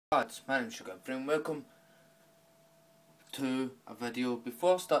Lads, my name's Sugar and welcome to a video.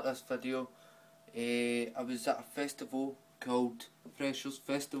 Before I start this video, I was at a festival called Freshers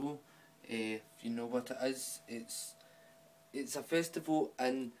Festival. If you know what it is, it's a festival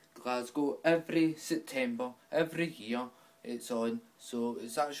in Glasgow every September, every year it's on, so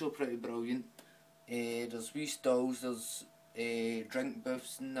it's actually pretty brilliant. There's wee stalls, there's drink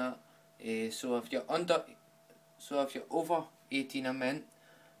booths and that. So if you're over 18 a mint,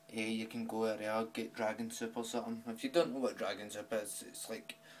 you can go there, get Dragon Soup or something. If you don't know what Dragon Soup is, it's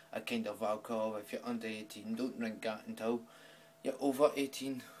like a kind of alcohol. If you're under 18, don't drink that until you're over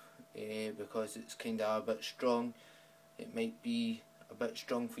 18, because it's kind of a bit strong. It might be a bit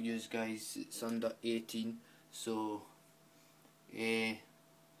strong for you guys, it's under 18, so I'm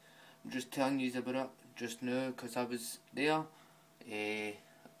just telling you about it just now because I was there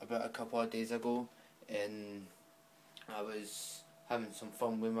about a couple of days ago, and I was having some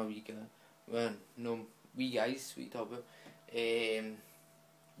fun with my wee guys, we talk about,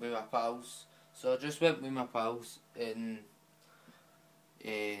 with my pals. So I just went with my pals and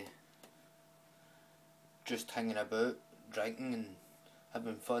just hanging about, drinking and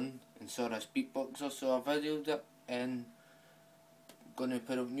having fun, and saw this beatboxer, so I videoed it and gonna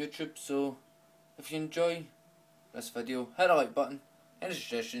put it on YouTube. So if you enjoy this video, hit the like button, any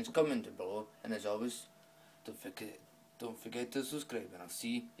suggestions, comment below, and as always, don't forget to subscribe, and I'll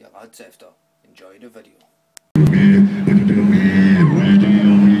see you lads after. Enjoy the video.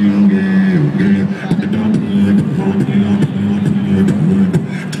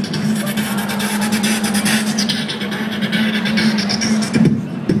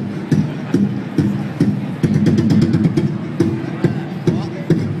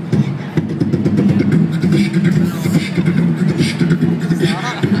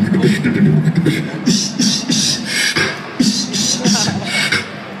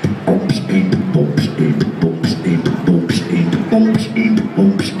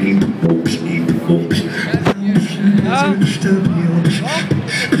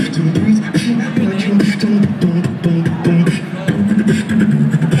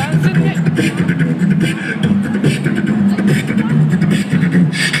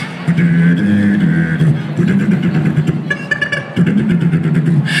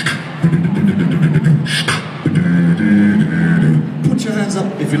 Put your hands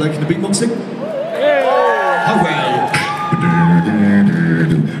up if you like the beatboxing. Hooray!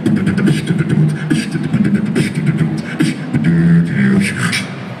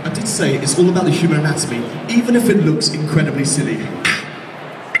 I did say it's all about the human anatomy, even if it looks incredibly silly.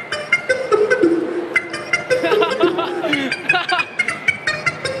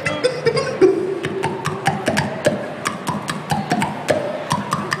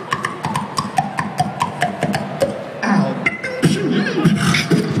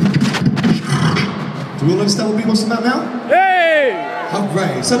 Do we all understand what beatboxing is about now? Hey!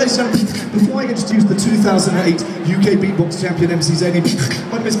 Hooray! So ladies and gentlemen, before I introduce the 2008 UK Beatbox Champion MC Zany,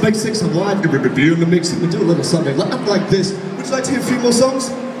 I'm Miss Basics, I'm live, we're reviewing the mix, and we do a little something like this. Would you like to hear a few more songs?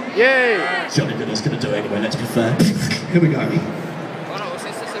 Yay! Johnny Goodall's going to do it anyway, let's be fair. Here we go.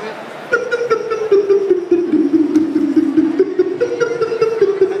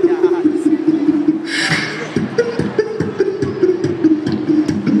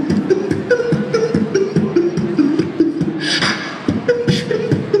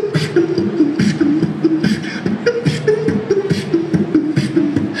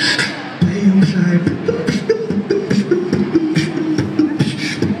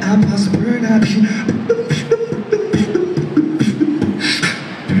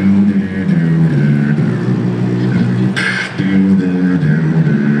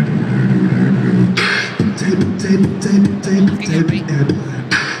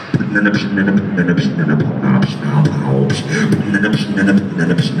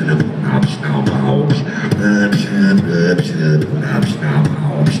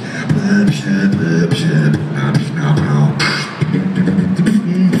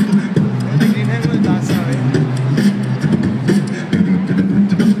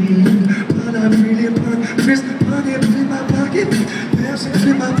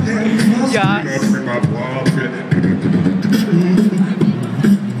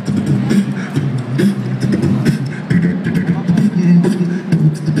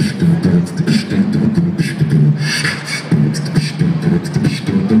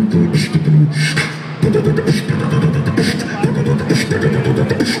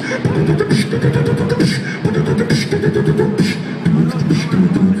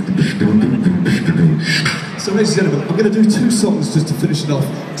 So ladies and gentlemen, I'm going to do two songs just to finish it off.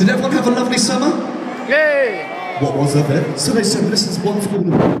 Did everyone have a lovely summer? Yay! what was of it. So they said, this is one for all of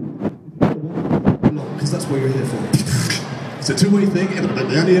you. Because that's what you're here for. It's a two-way thing, and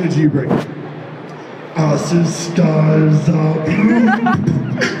the only energy you bring. Us as stars are blue.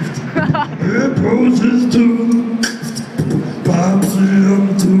 It roses too. Pops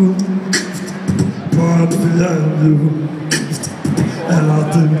them too. Pops them too. And I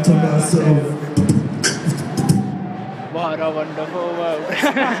think to myself, What a wonderful world.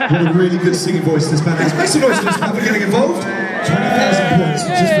 what a really good singing voice this band has. Make some noise just for getting involved. 20,000 points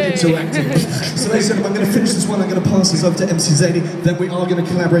just for interacting. So ladies and gentlemen, I'm going to finish this one. I'm going to pass this over to MC Zany. Then we are going to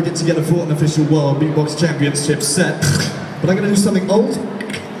collaborate it together for an official World Beatbox Championship set. But I'm going to do something old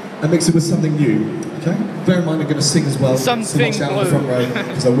and mix it with something new. Okay? Bear in mind I'm going to sing as well. Something so watch out in the front row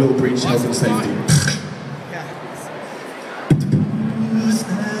because I will breach health and safety. Who's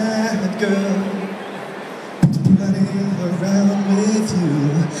that girl? Running around with you.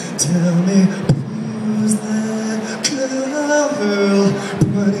 Tell me, who's that girl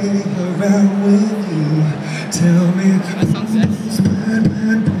running around with you? Tell me, who's that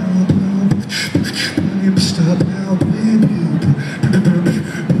stop now, baby?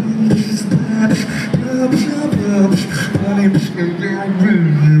 Who's that girl running around with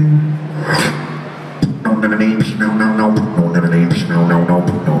you? No names, no names, no names, no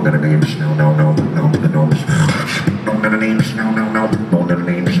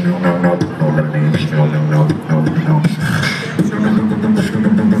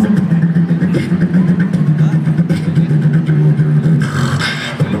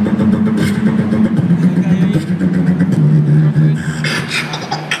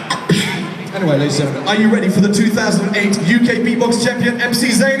Anyway, ladies and gentlemen, are you ready for the 2008 UK Beatbox Champion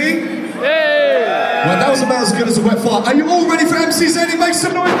MC Zany? Hey! Well, that was about as good as a wet fart. Are you all ready for MC Zany? Make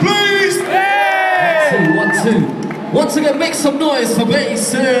some noise, please! Hey! 1, 2. Once again, make some noise for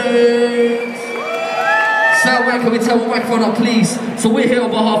Basics! Soundware, can we tell the microphone up, please? So we're here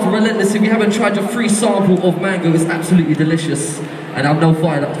on behalf of Relentless. If you haven't tried your free sample of mango, it's absolutely delicious. And I'm now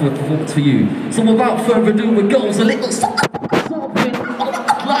fired up for a performance for you. So without further ado, it goes a little something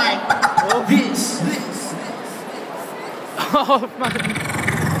like this. Oh, man.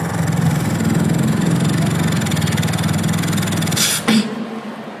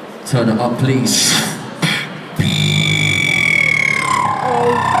 Turn it up, please.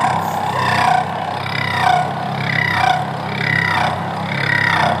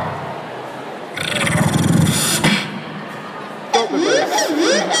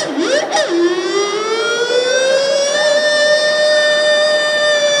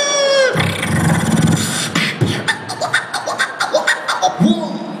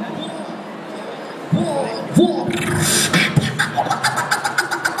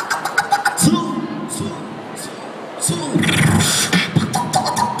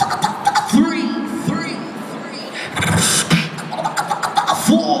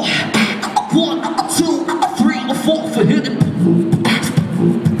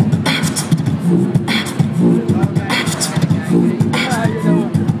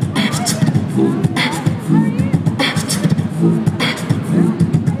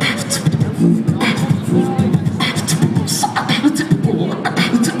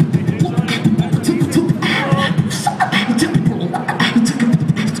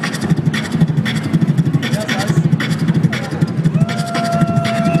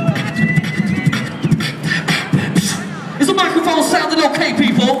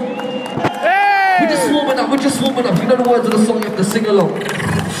 We're just warming up. You know the words of the song, you have to sing along.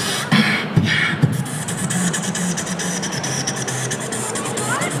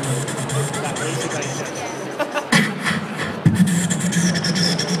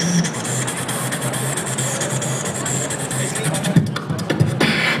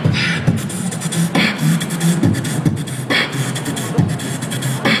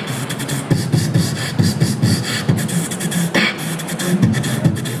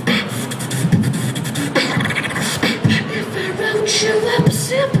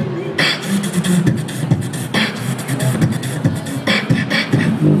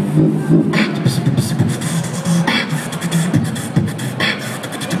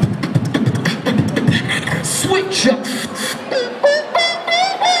 Switch up.